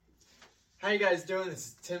How you guys doing? This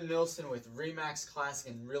is Tim Nilsson with RE/MAX Classic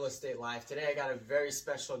and Real Estate Live. Today I got a very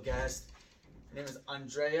special guest. Her name is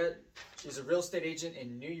Andrea. She's a real estate agent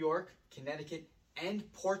in New York, Connecticut,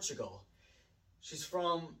 and Portugal. She's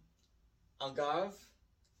from Algarve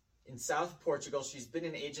in South Portugal. She's been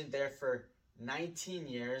an agent there for 19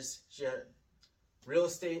 years. She had real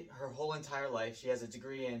estate her whole entire life. She has a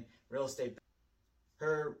degree in real estate.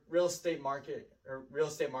 Her real estate market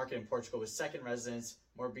in Portugal was second residence,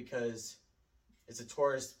 more because it's a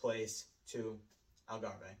tourist place to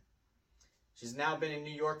Algarve. She's now been in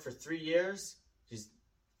New York for 3 years. She's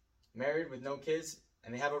married with no kids,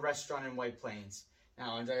 and they have a restaurant in White Plains.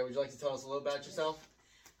 Now, Andrea, would you like to tell us a little about yourself?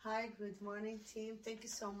 Hi, good morning, team. Thank you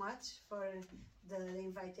so much for the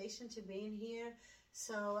invitation to be in here.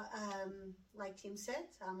 So, like Tim said,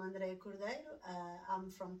 I'm Andrea Cordeiro.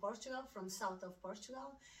 I'm from Portugal, from south of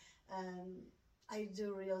Portugal. I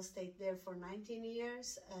do real estate there for 19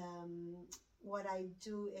 years. What I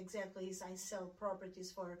do exactly is I sell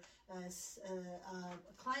properties for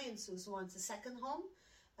clients who want a second home,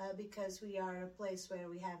 because we are a place where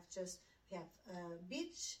we have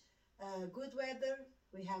beach, good weather,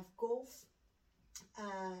 we have golf.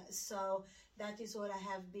 So that is what I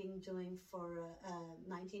have been doing for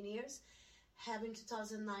 19 years. In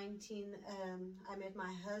 2019, I met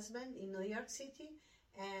my husband in New York City,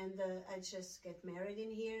 and I just get married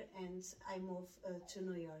in here, and I moved to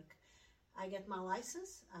New York. I get my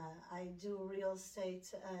license. I do real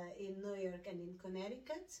estate in New York and in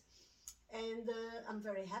Connecticut, and I'm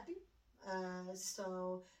very happy.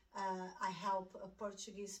 I help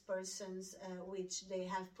Portuguese persons which they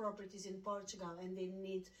have properties in Portugal and they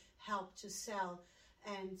need help to sell,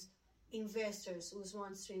 and investors who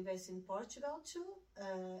wants to invest in Portugal too.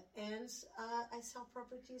 I sell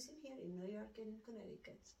properties in here in New York and in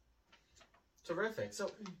Connecticut. Terrific. So,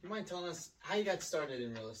 you mind telling us how you got started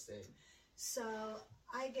in real estate? So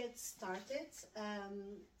I get started,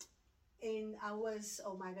 I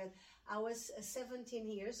was 17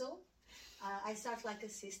 years old. I started like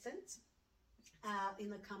assistant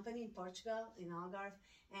in a company in Portugal, in Algarve,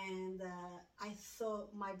 and I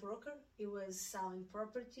thought my broker, he was selling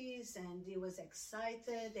properties and he was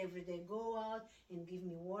excited, every day go out and give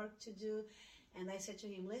me work to do. And I said to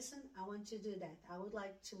him, listen, I want to do that. I would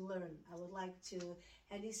like to learn. I would like to,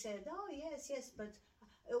 and he said, oh, yes, but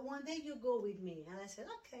one day you go with me. And I said,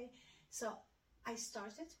 okay. So I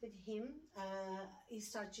started with him. I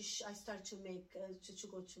started to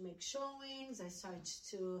go to make showings. I started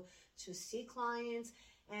to see clients.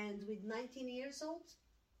 And with 19 years old,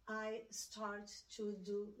 I start to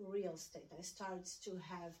do real estate. I start to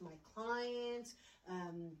have my clients.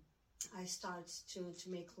 I start to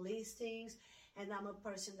make listings. And I'm a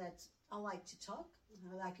person that I like to talk,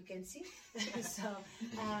 like you can see. So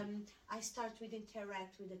I start with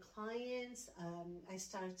interact with the clients.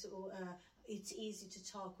 It's easy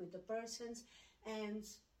to talk with the persons, and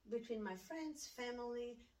between my friends,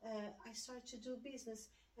 family, I start to do business,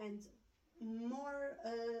 and more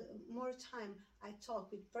time I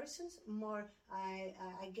talk with persons, more I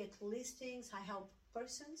get listings, I help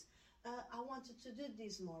persons. I wanted to do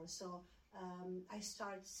this more, so I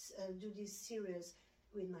start do this series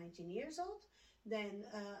with 19 years old. Then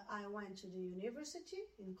I went to the university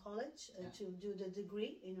in college to do the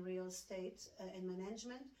degree in real estate and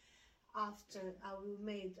management. After I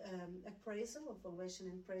made appraisal of valuation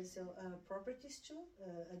and appraisal properties too,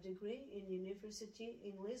 a degree in university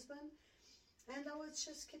in Lisbon, and I was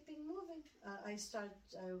just keeping moving. I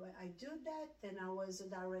do that. Then I was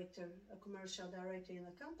a commercial director in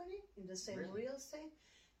a company in the same real estate.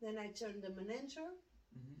 Then I turned the manager,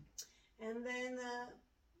 and then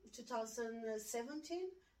 2017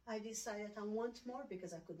 I decided I want more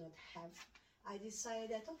because I could not have. I decided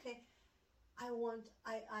that okay. I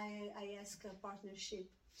asked a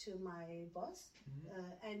partnership to my boss,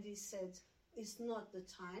 and he said, it's not the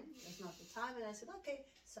time. And I said, okay,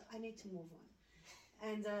 so I need to move on.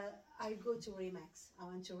 And I go to RE/MAX. I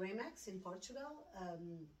went to RE/MAX in Portugal,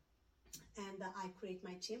 and I create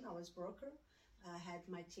my team. I was broker. I had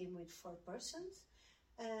my team with 4 persons.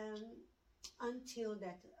 Until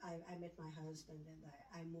that, I met my husband and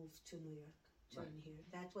I moved to New York. Here.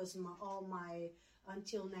 That was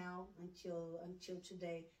until now, until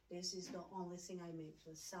today. This is the only thing I made,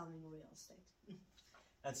 was selling real estate.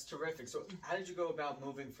 That's terrific. So how did you go about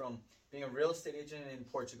moving from being a real estate agent in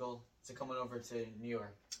Portugal to coming over to New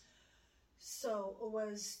York? So it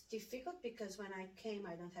was difficult because when I came,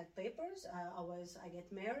 I don't have papers. I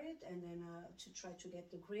get married, and then to try to get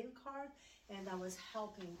the green card, and I was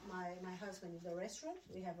helping my husband in the restaurant.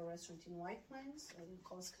 We have a restaurant in White Plains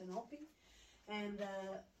called Canopy. And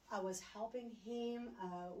I was helping him.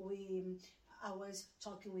 I was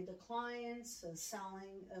talking with the clients,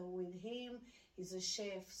 selling with him. He's a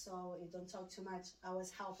chef, so he don't talk too much. I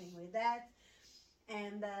was helping with that.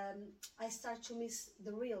 And I started to miss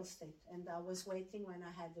the real estate. And I was waiting when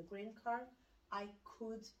I had the green card. I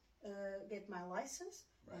could get my license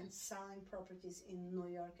and selling properties in New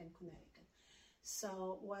York and Connecticut.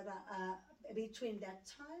 So between that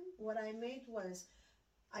time, what I made was,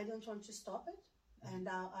 I don't want to stop it. And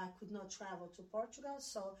I could not travel to Portugal,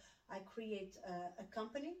 so I create a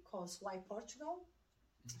company called Why Portugal.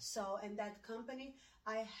 So, in that company,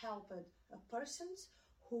 I helped persons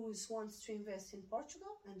who wants to invest in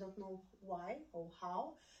Portugal and don't know why or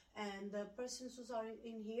how, and the persons who are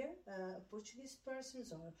in here, Portuguese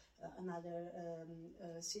persons or another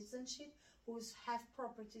citizenship, who have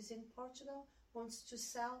properties in Portugal, wants to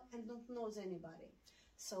sell and don't knows anybody.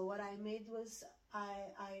 So what I made was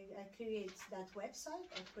I create that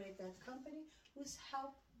website, I create that company, who's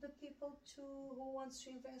help the people who wants to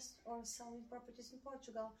invest or selling properties in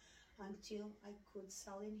Portugal until I could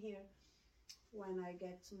sell in here. When I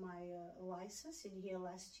get my license in here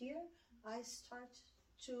last year, I start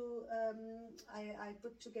to, I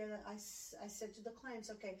put together, I said to the clients,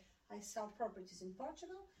 okay, I sell properties in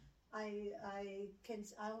Portugal.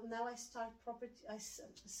 Now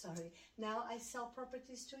I sell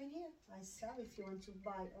properties to in here. I sell, if you want to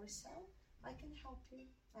buy or sell, I can help you.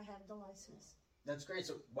 I have the license. That's great.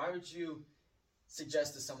 So why would you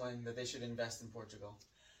suggest to someone that they should invest in Portugal?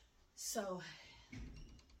 So,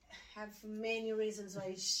 have many reasons why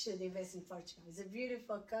you should invest in Portugal. It's a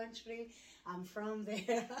beautiful country. I'm from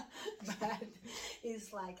there, but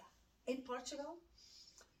it's like, in Portugal,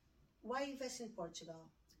 why invest in Portugal?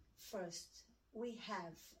 First, we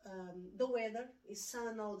have the weather is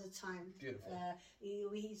sun all the time. Beautiful.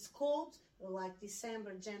 It's cold, like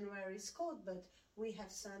December, January is cold, but we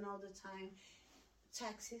have sun all the time.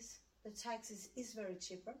 Taxes, the taxes is very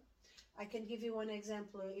cheaper. I can give you one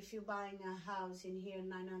example. If you're buying a house in here,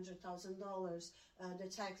 $900,000, the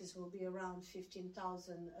taxes will be around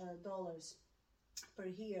 $15,000 per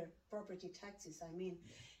year, property taxes, I mean.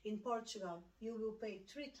 In Portugal, you will pay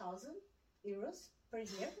 3,000 euros per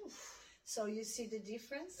year. So you see the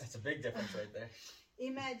difference? That's a big difference right there.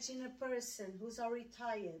 Imagine a person who's already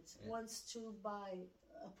retired, wants to buy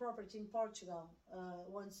a property in Portugal,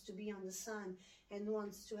 wants to be on the sun and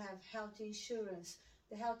wants to have health insurance.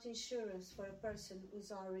 The health insurance for a person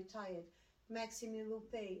who's already retired, maximum will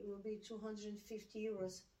be 250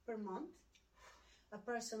 euros per month. A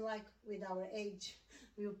person like with our age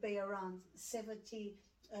will pay around 70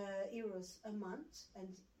 euros a month,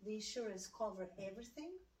 and the insurance cover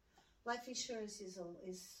everything. Life insurance is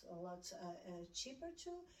a lot cheaper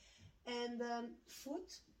too, and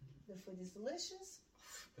food. The food is delicious.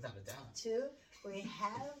 Without a doubt. Too, we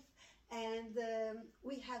have, and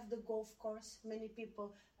we have the golf course. Many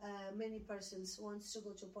people, many persons wants to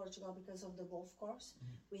go to Portugal because of the golf course.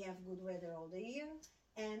 We have good weather all the year,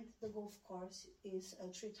 and the golf course is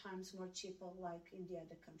 3 times more cheaper, like in the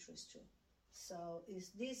other countries too. So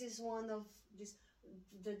this is one of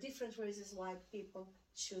the different reasons why people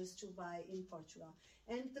choose to buy in Portugal,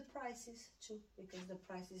 and the prices too, because the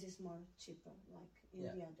prices is more cheaper, like in the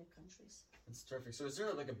other countries. That's terrific. So is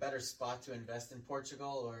there like a better spot to invest in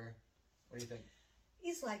Portugal, or what do you think?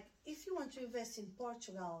 It's like, if you want to invest in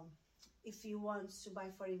Portugal, if you want to buy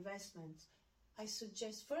for investment, I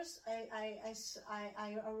suggest first I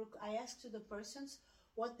ask to the persons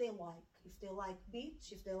what they like. If they like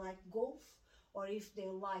beach, if they like golf, or if they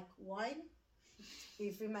like wine.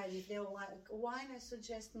 If they like wine, I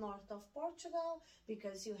suggest north of Portugal,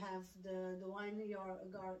 because you have the vineyard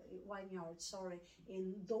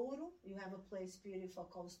in Douro. You have a place beautiful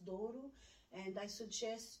called Douro, and I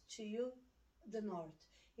suggest to you the north.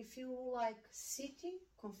 If you like city,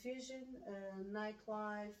 confusion,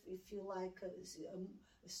 nightlife, if you like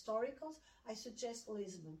historicals, I suggest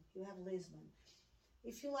Lisbon. You have Lisbon.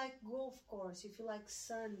 If you like golf course, if you like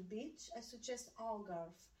sun, beach, I suggest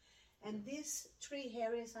Algarve. And these 3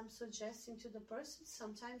 areas I'm suggesting to the person,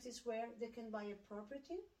 sometimes it's where they can buy a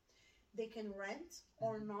property, they can rent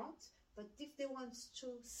or not, but if they want to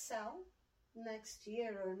sell next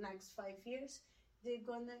year or next 5 years, they're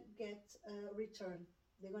gonna get a return.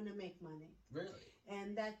 They're gonna make money. Really?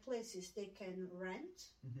 And that places, they can rent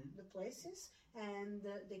the places, and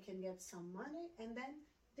they can get some money, and then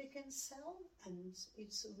they can sell, and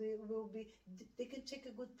they can take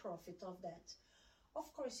a good profit of that.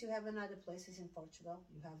 Of course, you have another places in Portugal.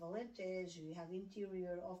 You have Alentejo, you have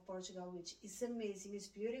interior of Portugal, which is amazing, it's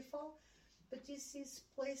beautiful. But this is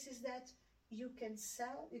places that you can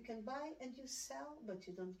sell, you can buy and you sell, but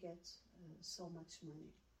you don't get so much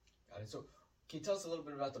money. Got it. So Can you tell us a little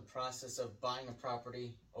bit about the process of buying a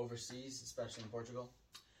property overseas, especially in Portugal?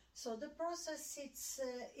 So the process,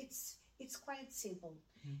 it's quite simple.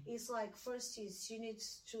 It's like, first is you need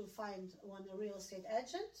to find one real estate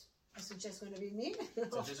agent. I suggest going to be me, of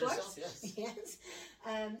course. Yourself, yes. Yes.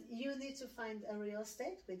 You need to find a real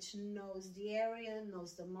estate which knows the area,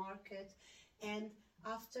 knows the market, and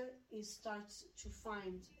after you start to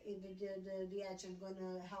find the agent going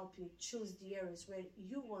to help you choose the areas where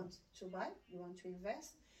you want to buy, you want to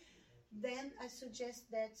invest, then I suggest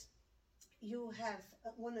that you have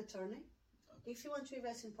one attorney. If you want to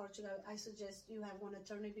invest in Portugal, I suggest you have one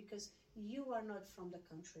attorney because you are not from the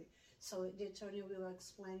country. So the attorney will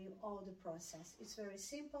explain you all the process. It's very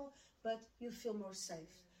simple, but you feel more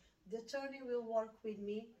safe. The attorney will work with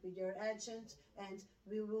me, with your agent, and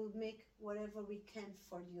we will make whatever we can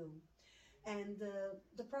for you. And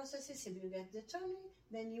the process is simple. You get the attorney,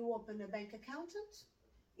 then you open a bank account.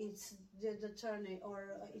 It's the attorney,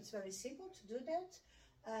 or it's very simple to do that.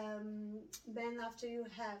 Then after you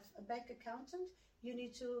have a bank account, you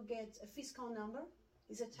need to get a fiscal number.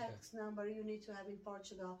 It's a tax number you need to have in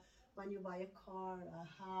Portugal when you buy a car,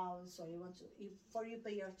 a house, or before you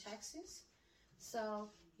pay your taxes. So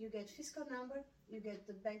you get fiscal number, you get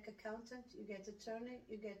the bank accountant, you get attorney,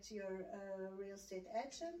 you get your real estate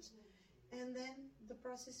agent, and then the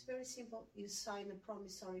process is very simple. You sign a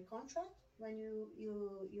promissory contract when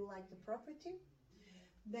you like the property.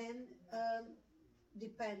 Then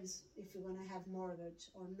depends if you're going to have mortgage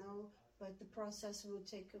or no, but the process will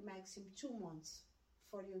take a maximum 2 months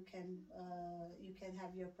before you can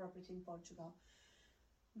have your property in Portugal.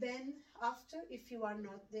 Then after, if you are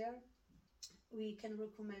not there, we can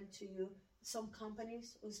recommend to you some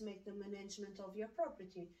companies who make the management of your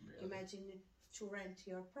property. Really? Imagine to rent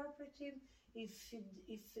your property. If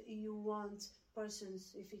you want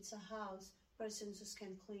persons, if it's a house, persons who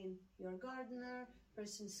can clean your gardener,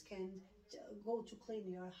 persons can go to clean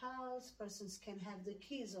your house, persons can have the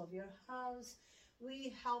keys of your house.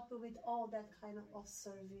 We help you with all that kind of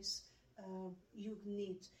service you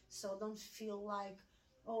need. So don't feel like,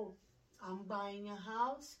 oh, I'm buying a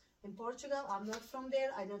house in Portugal, I'm not from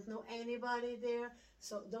there, I don't know anybody there.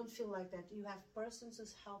 So don't feel like that. You have persons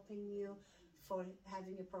who's helping you for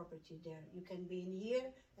having a property there. You can be in here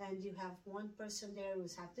and you have one person there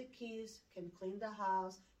who's have the keys, can clean the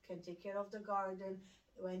house, can take care of the garden.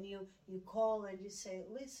 When you call and you say,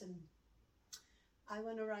 listen, I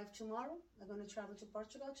want to arrive tomorrow, I'm going to travel to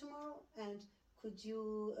Portugal tomorrow, and could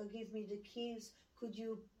you give me the keys? Could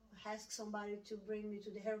you ask somebody to bring me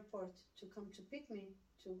to the airport, to come to pick me,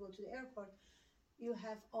 to go to the airport? You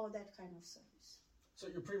have all that kind of service. So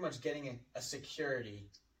you're pretty much getting a security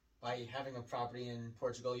by having a property in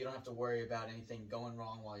Portugal. You don't have to worry about anything going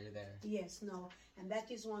wrong while you're there. Yes, no. And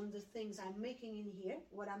that is one of the things I'm making in here.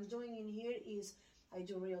 What I'm doing in here is I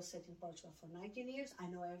do real estate in Portugal for 19 years. I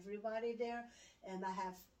know everybody there, and I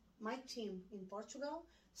have my team in Portugal.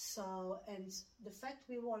 So, and the fact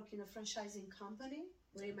we work in a franchising company,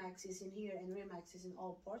 Remax is in here and Remax is in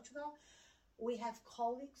all Portugal. We have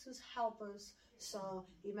colleagues who help us. So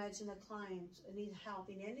imagine a client need help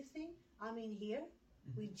in anything. I'm in here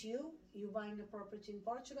with you. You buying a property in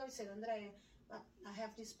Portugal. You said, Andrea, I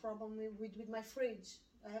have this problem with my fridge.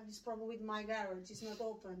 I have this problem with my garage. It's not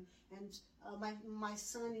open. And my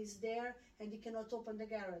son is there and he cannot open the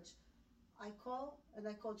garage. I call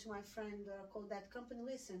to my friend, call that company.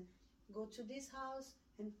 Listen, go to this house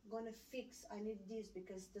and gonna fix. I need this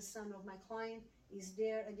because the son of my client is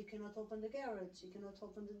there and he cannot open the garage. He cannot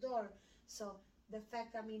open the door. So the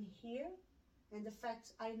fact I'm in here and the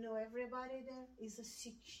fact I know everybody there is a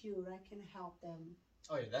secure. I can help them.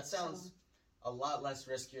 Oh yeah, that sounds a lot less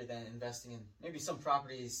riskier than investing in maybe some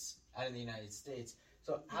properties out in the United States.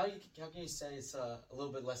 So how can you say it's a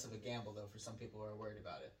little bit less of a gamble though for some people who are worried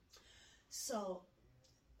about it? So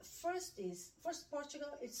first Portugal,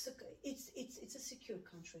 it's a secure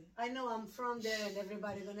country. I know I'm from there and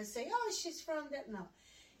everybody gonna say, oh, she's from there. No,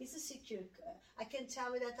 it's a secure. I can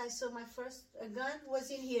tell you that I saw my first gun was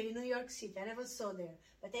in here in New York City. I never saw there,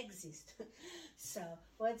 but they exist. So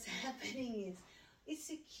what's happening is, it's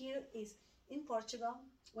secure. Is in Portugal,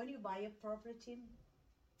 when you buy a property,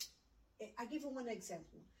 I give you one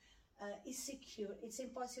example. It's secure. It's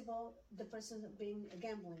impossible. The person being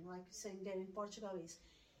gambling, like saying there in Portugal, is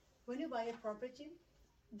when you buy a property,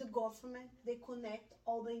 the government, they connect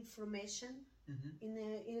all the information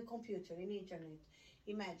in a computer, in the internet.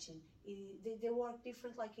 Imagine they work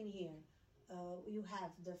different, like in here. You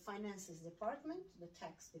have the finances department, the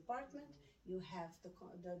tax department. You have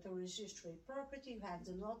the registry property. You have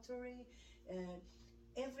the notary.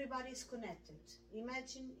 Everybody is connected.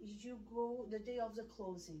 Imagine you go the day of the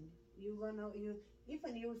closing. Even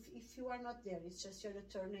if you are not there, it's just your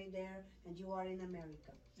attorney there, and you are in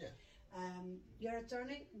America. Yeah. Your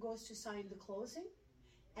attorney goes to sign the closing,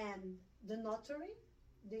 and the notary,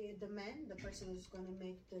 the man, the person who's going to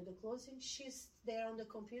make the closing, she's there on the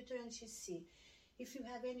computer, and she see if you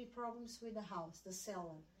have any problems with the house, the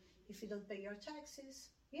seller, if you don't pay your taxes,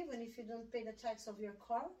 even if you don't pay the tax of your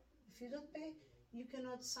car, if you don't pay, you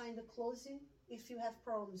cannot sign the closing. If you have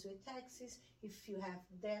problems with taxes, if you have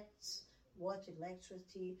debts, water,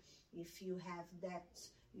 electricity, if you have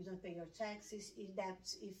debts, you don't pay your taxes,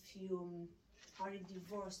 if you are in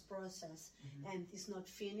divorce process and it's not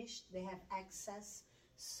finished, they have access.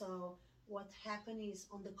 So what happened is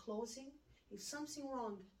on the closing, if something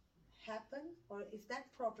wrong happened, or if that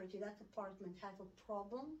property, that apartment have a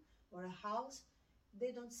problem, or a house,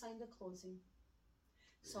 they don't sign the closing.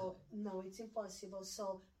 So no, it's impossible.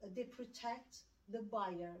 So they protect the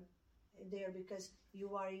buyer there because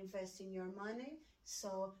you are investing your money.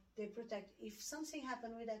 So they protect. If something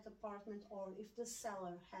happened with that apartment, or if the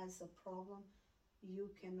seller has a problem, you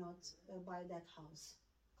cannot buy that house.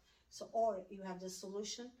 So, or you have the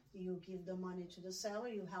solution, you give the money to the seller,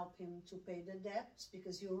 you help him to pay the debts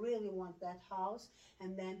because you really want that house,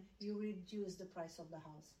 and then you reduce the price of the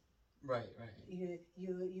house. Right. You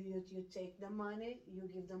take the money, you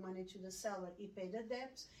give the money to the seller, he pay the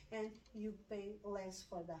debts, and you pay less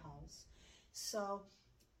for the house. So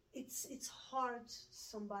it's hard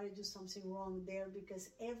somebody do something wrong there because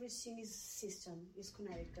everything is system, is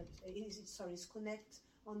connected. Is connect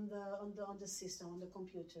on the system, on the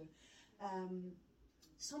computer.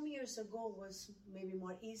 Some years ago was maybe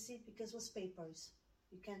more easy because it was papers.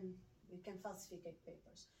 You can falsificate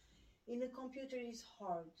papers. In the computer is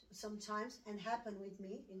hard sometimes, and happened with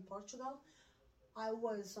me in Portugal. I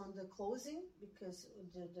was on the closing because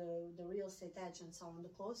the real estate agents are on the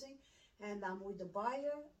closing, and I'm with the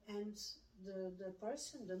buyer, and the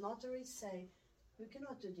person, the notary, say, "You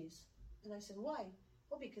cannot do this." And I said, "Why?"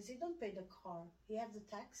 "Oh, because he don't pay the car. He have the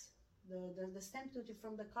tax, the stamp duty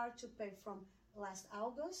from the car to pay from last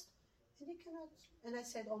August, and he cannot." And I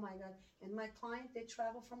said, "Oh my God!" And my client, they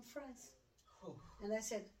travel from France, and I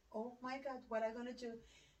said, "Oh my God, what am I gonna do?"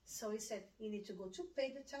 So he said, "You need to go to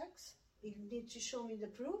pay the tax. You need to show me the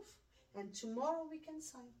proof, and tomorrow we can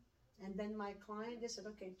sign." And then my client, they said,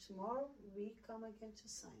 "Okay, tomorrow we come again to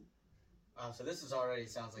sign." So this is already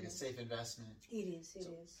sounds like a safe investment. It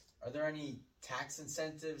is. Are there any tax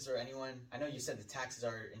incentives or anyone? I know you said the taxes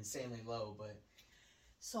are insanely low, but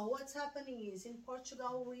so what's happening is in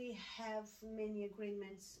Portugal we have many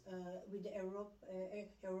agreements with the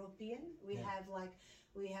European.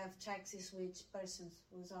 We have taxes which persons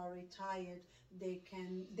who are retired, they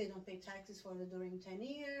don't pay taxes for during 10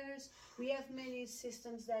 years. We have many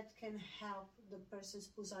systems that can help the persons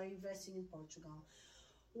who are investing in Portugal.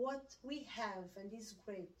 What we have, and this is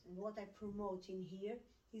great, and what I promote in here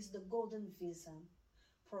is the Golden Visa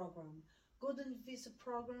program. Golden Visa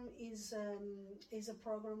program is a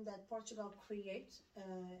program that Portugal create.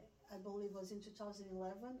 I believe it was in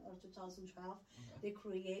 2011 or 2012. They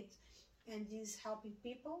create, and is helping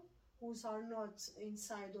people who are not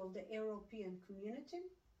inside of the European community,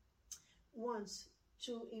 wants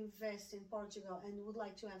to invest in Portugal and would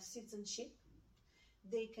like to have citizenship.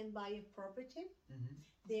 They can buy a property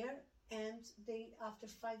there, and after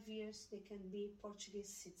 5 years they can be Portuguese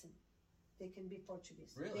citizen. They can be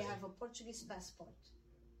Portuguese. Really? They have a Portuguese passport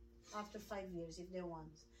after 5 years if they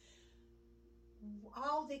want.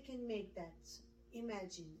 How they can make that?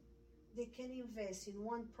 Imagine, they can invest in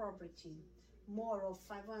one property more of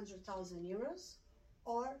 500,000 euros,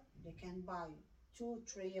 or they can buy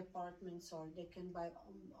 2-3 apartments, or they can buy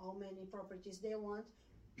how many properties they want,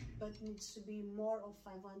 but needs to be more of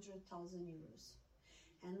 500,000 euros.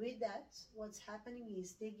 And with that, what's happening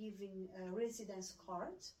is they're giving a residence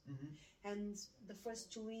card, and the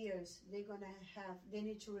first 2 years they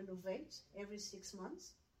need to renovate every 6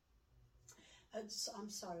 months.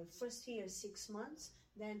 First year 6 months,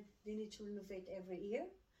 then they need to renovate every year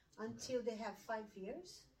until they have 5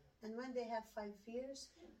 years. And when they have 5 years,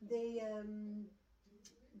 they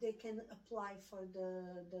can apply for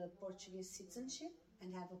the Portuguese citizenship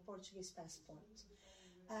and have a Portuguese passport.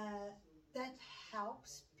 That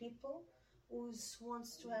helps people who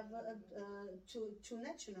wants to have two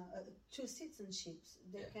citizenships.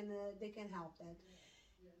 They can help that.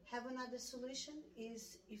 Have another solution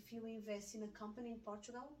is if you invest in a company in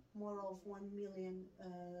Portugal, more of 1 million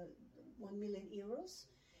euros,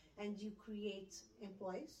 and you create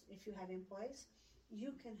employees. If you have employees,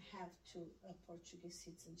 you can have a Portuguese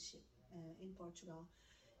citizenship in Portugal.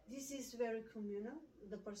 This is very communal.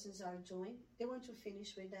 The persons are doing. They want to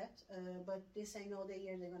finish with that, but they say no, the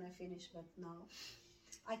year they're gonna finish. But no,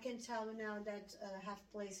 I can tell you now that have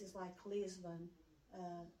places like Lisbon,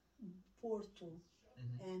 Porto,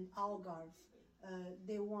 and Algarve.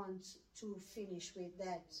 They want to finish with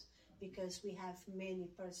that because we have many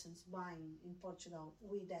persons buying in Portugal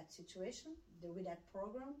with that situation, with that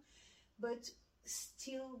program, but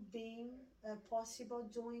still being possible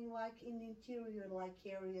doing like in the interior, like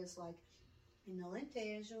areas like in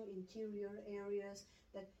Alentejo, interior areas,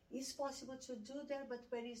 that is possible to do there, but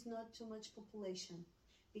where is not too much population,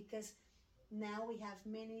 because now we have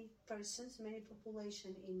many persons, many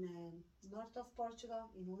population in north of Portugal,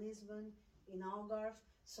 in Lisbon, in Algarve,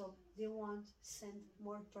 so they want send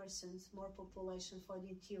more persons, more population for the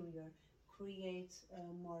interior, create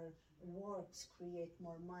more works, create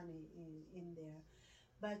more money in there.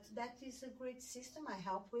 But that is a great system. I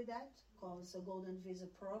help with that, called the Golden Visa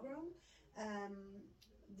Program.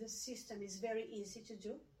 The system is very easy to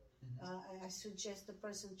do. I suggest the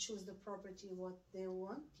person choose the property what they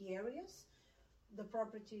want, the areas, the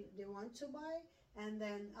property they want to buy, and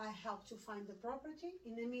then I help to find the property.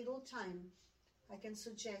 In the middle time, I can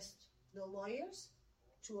suggest the lawyers,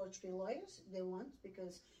 2 or 3 lawyers they want,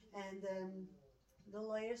 because the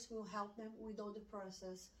lawyers will help them with all the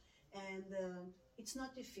process, and it's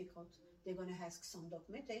not difficult. They're going to ask some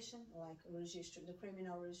documentation, like registry, the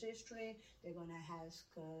criminal registry. They're going to ask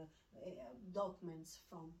documents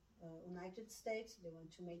from United States. They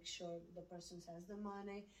want to make sure the person has the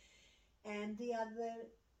money. And the other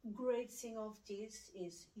great thing of this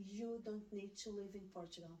is you don't need to live in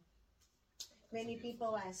Portugal. Many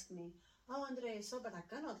people ask me, oh, Andrea, so but I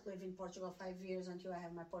cannot live in Portugal 5 years until I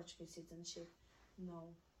have my Portuguese citizenship.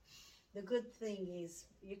 No. The good thing is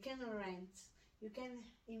you can rent, you can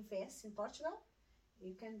invest in Portugal,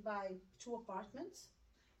 you can buy 2 apartments,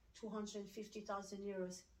 250,000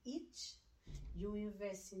 euros each. You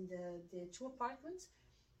invest in the 2 apartments,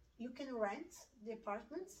 you can rent the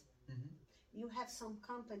apartments. You have some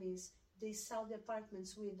companies, they sell the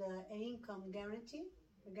apartments with an income guarantee,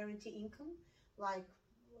 a guarantee income, like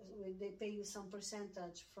they pay you some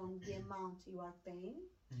percentage from the amount you are paying.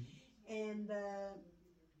 And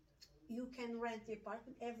you can rent the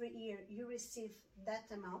apartment every year. You receive that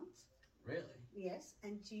amount. Really? Yes,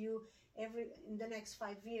 and you in the next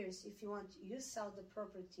 5 years, if you want, you sell the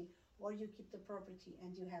property or you keep the property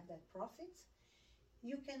and you have that profit.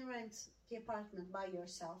 You can rent the apartment by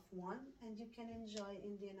yourself, one, and you can enjoy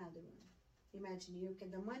in the another one. Imagine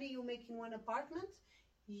the money you make in one apartment,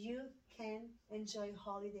 you can enjoy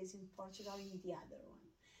holidays in Portugal in the other one.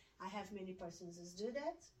 I have many persons who do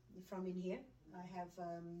that from in here. I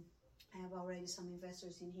have already some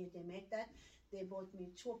investors in here. They make that. They bought me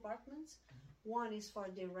 2 apartments. One is for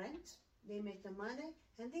the rent. They make the money,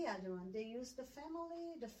 and the other one they use the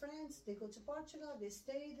family, the friends. They go to Portugal. They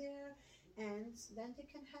stay there. And then they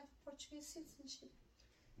can have Portuguese citizenship.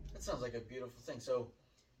 That sounds like a beautiful thing. So,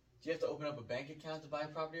 do you have to open up a bank account to buy a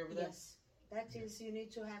property over there? Yes, that is. You need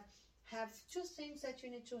to have 2 things that you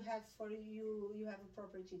need to have for you. You have a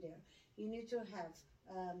property there. You need to have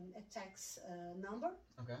a tax number.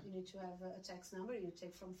 Okay. You need to have a tax number. You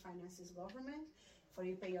take from finances government for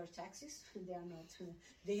you pay your taxes. They are not.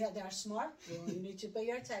 They are smart. You need to pay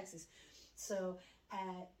your taxes. So.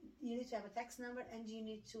 You need to have a tax number, and you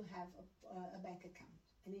need to have a bank account.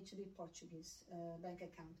 It needs to be Portuguese bank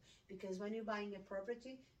account, because when you're buying a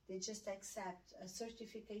property, they just accept a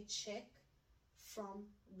certificate check from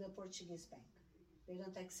the Portuguese bank. They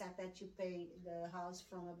don't accept that you pay the house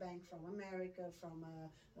from a bank from America, from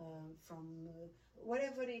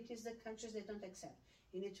whatever it is, the countries they don't accept.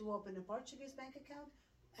 You need to open a Portuguese bank account,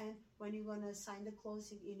 and when you're going to sign the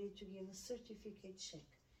closing, you need to give a certificate check.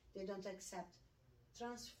 They don't accept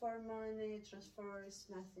transfer money, transfers,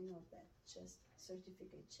 nothing of that, just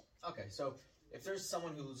certificate check. Okay, so if there's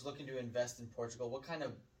someone who's looking to invest in Portugal, what kind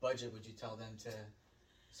of budget would you tell them to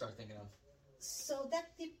start thinking of? So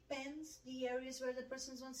that depends the areas where the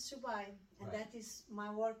person wants to buy, and right. That is my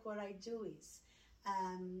work. What I do is,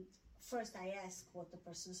 first I ask what the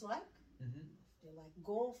person's like. They like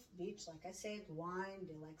golf, beach, like I said, wine,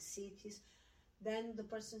 they like cities. Then the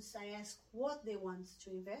persons, I ask what they want to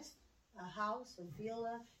invest. A house, a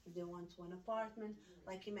villa, if they want one apartment.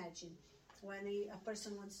 Like imagine, when a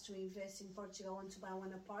person wants to invest in Portugal, wants to buy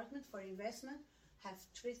one apartment for investment, have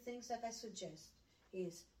 3 things that I suggest.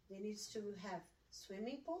 Is they need to have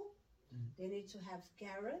swimming pool, they need to have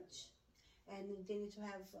garage, and they need to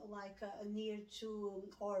have like a near to,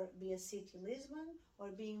 or be a city, Lisbon,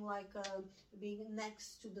 or being like being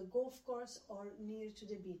next to the golf course or near to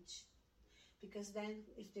the beach. because then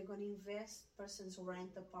if they're going to invest, persons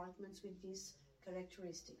rent apartments with these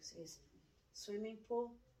characteristics is swimming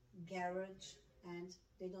pool, garage, and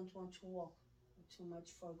they don't want to walk too much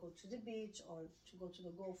for go to the beach or to go to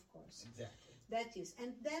the golf course. Exactly. That is.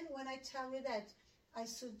 And then when I tell you that, I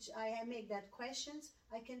make that questions,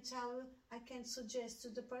 I can tell you, I can suggest to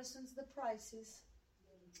the persons the prices.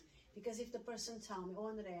 Because if the person tell me, oh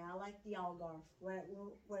Andrea, I like the Algarve, where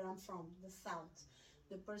I'm from, the south.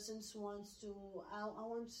 The person wants to, I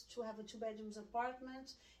want to have a 2 bedrooms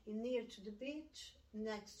apartment near to the beach,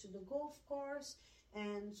 next to the golf course,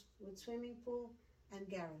 and with swimming pool and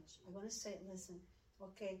garage. I'm gonna say, listen,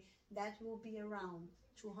 okay, that will be around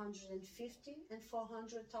 250 and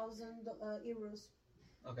 400,000 euros.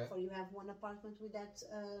 Okay. For you have one apartment with that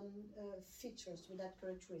features, with that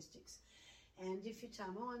characteristics. And if you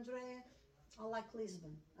tell me, oh Andrea, I like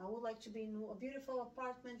Lisbon. I would like to be in a beautiful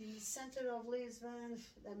apartment in the center of Lisbon,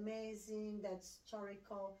 amazing, that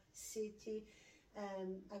historical city.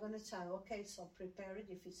 I'm gonna tell you, okay, so prepare it.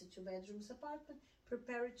 If it's a 2 bedrooms apartment,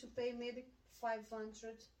 prepare it to pay maybe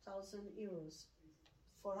 500,000 euros,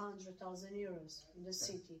 400,000 euros in the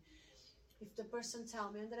city. If the person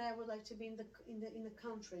tell me, Andrea, I would like to be in the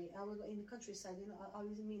country, I would in the countryside,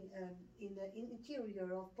 in the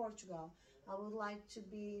interior of Portugal. I would like to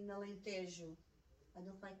be in Alentejo. I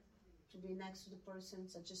don't like to be next to the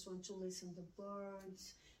persons. I just want to listen to the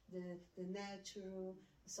birds, the nature.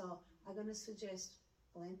 So I'm gonna suggest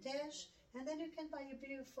Alentejo, and then you can buy a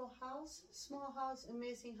beautiful house, small house,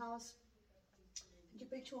 amazing house. You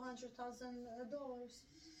pay $200,000.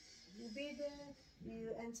 You be there,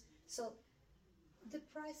 and so the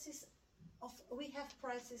prices of we have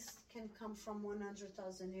prices can come from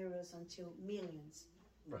 100,000 euros until millions.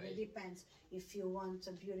 Right. It depends. If you want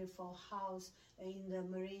a beautiful house in the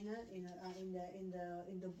marina, with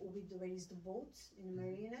where is the boats in the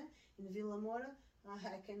marina in Vila Moura,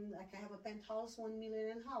 I can have a penthouse 1.5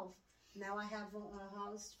 million. Now I have a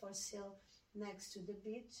house for sale next to the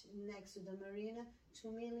beach, next to the marina,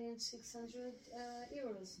 2,600,000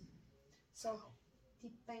 euros. So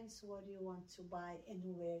depends what you want to buy and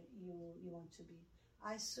where you want to be.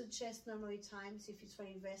 I suggest normally times if it's for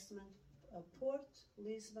investment, Port,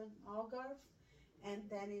 Lisbon, Algarve, and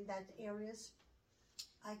then in that areas,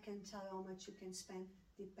 I can tell you how much you can spend.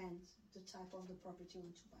 Depends the type of the property you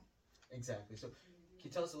want to buy. Exactly. So, can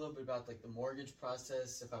you tell us a little bit about like the mortgage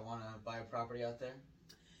process if I want to buy a property out there?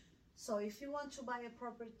 So, if you want to buy a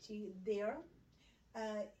property there,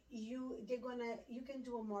 you can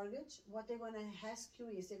do a mortgage. What they're gonna ask you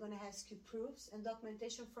is they're gonna ask you proofs and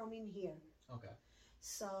documentation from in here. Okay.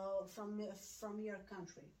 So from your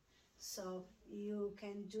country. So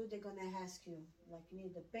they're gonna ask you, like you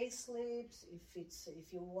need the pay slips, if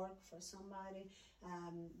you work for somebody,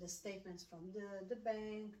 the statements from the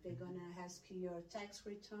bank, they're gonna ask you your tax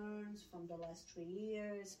returns from the last 3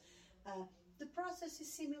 years. The process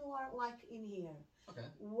is similar like in here. Okay.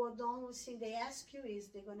 What the only thing they ask you is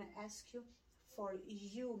they're gonna ask you for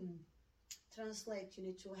you translate. You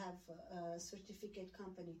need to have a certificate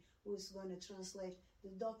company who's gonna translate the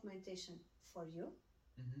documentation for you.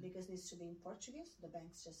 Mm-hmm. Because it needs to be in Portuguese. The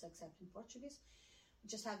banks just accept in Portuguese.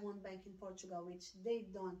 Just have one bank in Portugal which they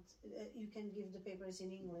don't. You can give the papers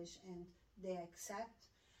in English and they accept.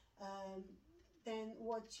 Then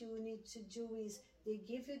what you need to do is they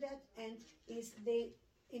give you that, and they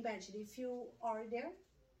imagine if you are there,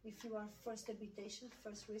 if you are first habitation,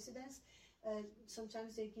 first residence.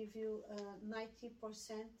 Sometimes they give you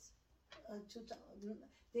 90%.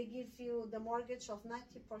 They give you the mortgage of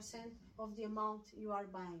 90% of the amount you are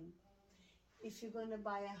buying. If you're going to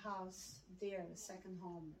buy a house there, a second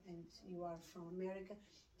home, and you are from America,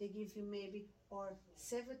 they give you maybe or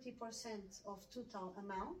 70% of total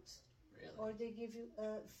amount, really? Or they give you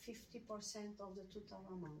 50% of the total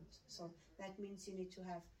amount. So that means you need to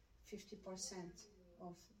have 50%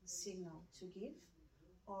 of signal to give,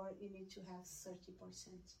 or you need to have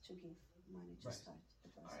 30% to give money to start the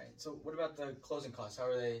process. All right. So what about the closing costs? How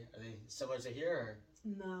are they? Are they similar to here? Or?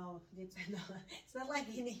 No, it's not like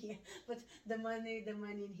in here. But the money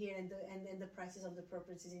in here and the prices of the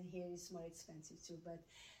properties in here is more expensive too. But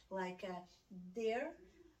like there,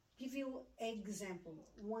 give you example.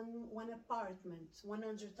 One apartment,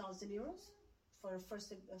 100,000 euros for a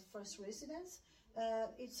first residence.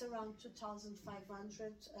 It's around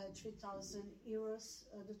 2,500, 3,000 euros.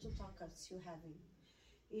 The total costs you have in.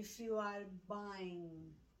 If you are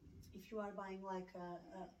buying like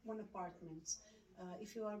one apartment,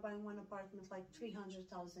 if you are buying one apartment like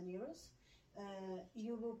 300,000 euros,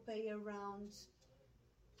 you will pay around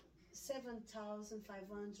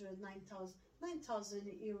 7,500, 9,000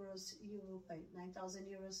 euros. You will pay 9,000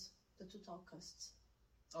 euros the total costs.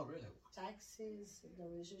 Oh, really? Taxes, the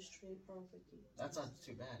registry, property. That's not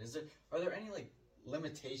too bad. Are there any like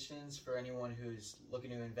limitations for anyone who's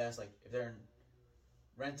looking to invest? Like if they're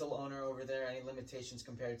a rental owner over there, any limitations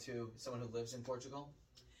compared to someone who lives in Portugal?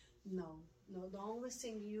 No. The only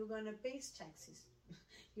thing you're gonna pay is taxes.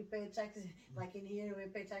 You pay taxes, like in here we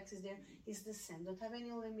pay taxes there. It's the same. Don't have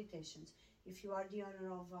any limitations. If you are the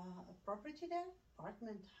owner of a property there,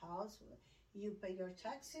 apartment, house, you pay your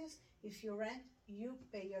taxes. If you rent, you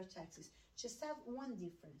pay your taxes. Just have one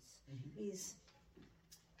difference is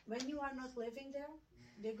when you are not living there,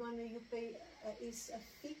 you pay is a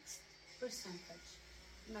fixed percentage.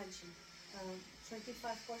 Imagine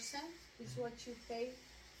 25% is what you pay.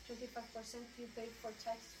 25% you pay for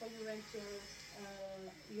tax for you rent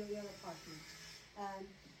your apartment.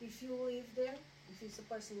 If you live there, if it's a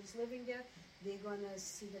person who's living there, they're gonna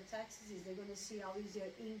see the taxes. They're gonna see how is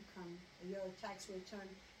your income, your tax return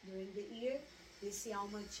during the year. They see how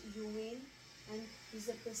much you win, and is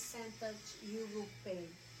a percentage you will pay.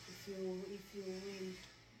 If you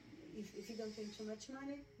don't win too much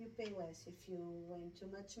money, you pay less. If you win too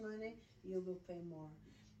much money, you will pay more.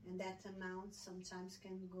 And that amount sometimes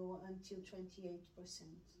can go until 28%.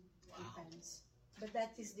 Wow. Depends. But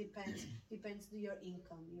that depends on your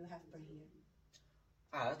income you have per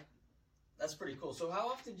year. That's pretty cool. So how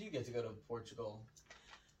often do you get to go to Portugal?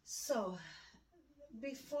 So,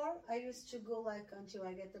 before I used to go like until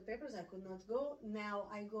I get the papers, I could not go. Now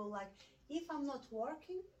I go like, if I'm not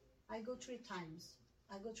working, I go 3 times.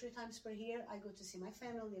 I go 3 times per year. I go to see my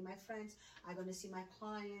family, my friends. I'm going to see my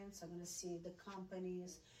clients. I'm going to see the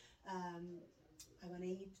companies. I'm going to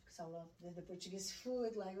eat because I love the Portuguese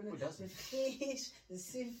food, like the fish, the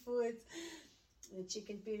seafood, the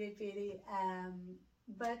chicken piri-piri.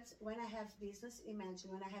 But when I have business,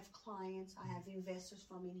 imagine when I have clients, I have investors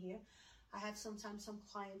from in here. I have sometimes some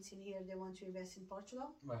clients in here, they want to invest in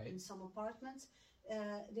Portugal, right, in some apartments.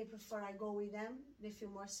 They prefer I go with them. They feel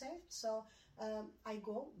more safe. So I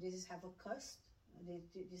go. They just have a cost.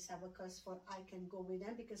 They just have a cost for I can go with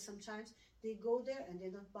them because sometimes they go there and they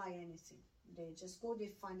don't buy anything. They just go. They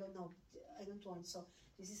find out, no, I don't want. So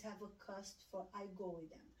this is have a cost for I go with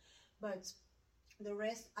them. But the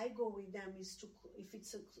rest I go with them is to if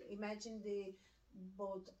it's imagine they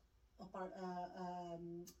bought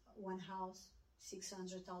one house,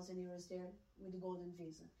 600,000 euros there with golden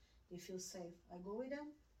visa. They feel safe. I go with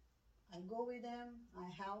them.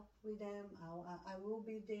 I help with them. I will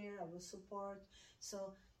be there. I will support.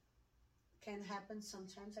 So can happen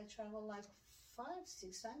sometimes I travel like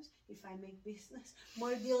 5-6 times. If I make business,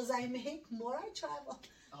 more deals I make, more I travel.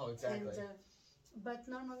 Oh, exactly. And, but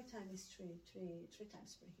normal time is three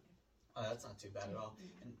times per year. Oh, that's not too bad at all.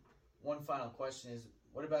 And one final question is,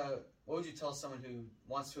 what would you tell someone who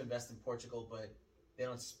wants to invest in Portugal but they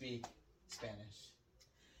don't speak Spanish?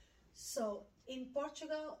 So in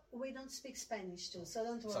Portugal, we don't speak Spanish too, so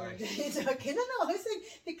don't worry. Sorry. It's okay. No, I was saying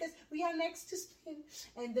because we are next to Spain,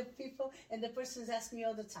 and the persons ask me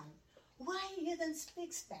all the time, why you don't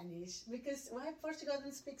speak Spanish? Because why Portugal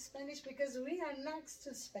don't speak Spanish? Because we are next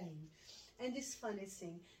to Spain, and this funny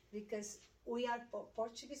thing because we are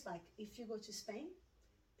Portuguese. Like if you go to Spain,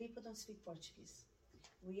 people don't speak Portuguese.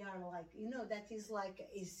 We are like, that is like,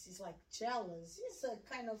 it's like jealous. It's a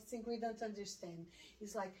kind of thing we don't understand.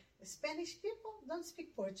 It's like Spanish people don't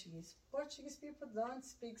speak Portuguese. Portuguese people don't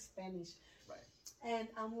speak Spanish. Right. And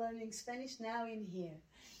I'm learning Spanish now in here.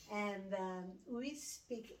 And we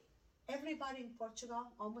speak, everybody in Portugal,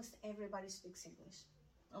 almost everybody speaks English.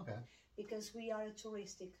 Okay. Because we are a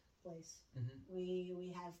touristic place. Mm-hmm.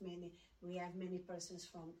 We have many persons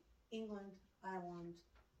from England, Ireland,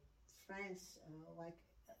 France,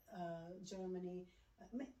 Germany,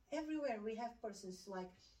 everywhere we have persons like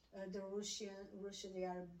Russia, they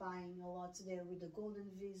are buying a lot there with the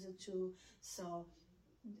golden visa too. So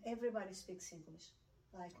everybody speaks English.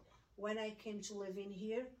 Like when I came to live in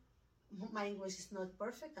here, my English is not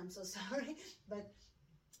perfect. I'm so sorry, but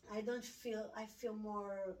I don't feel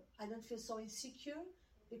so insecure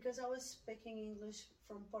because I was speaking English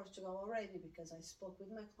from Portugal already because I spoke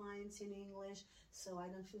with my clients in English, so I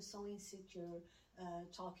don't feel so insecure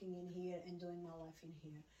talking in here and doing my life in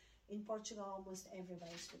here. In Portugal, almost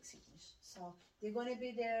everybody speaks English. So they're going to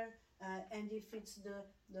be there, and if it's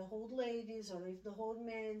the old ladies or if the old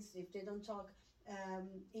men, if they don't talk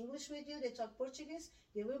English with you, they talk Portuguese,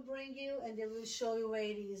 they will bring you and they will show you where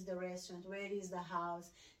it is the restaurant, where it is the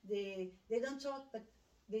house. They don't talk, but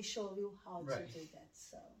they show you how to do that.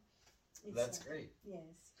 So that's great. Yes.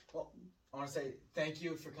 Well, I want to say thank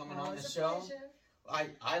you for coming on the It's a show. pleasure.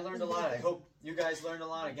 I learned a lot. I hope you guys learned a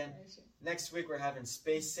lot. Again, next week we're having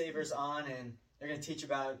Space Savers on, and They're going to teach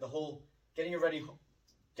about the whole getting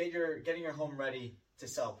your home ready to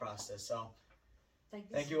sell process. So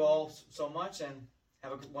thank you all so much, and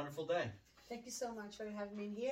have a wonderful day. Thank you so much for having me here.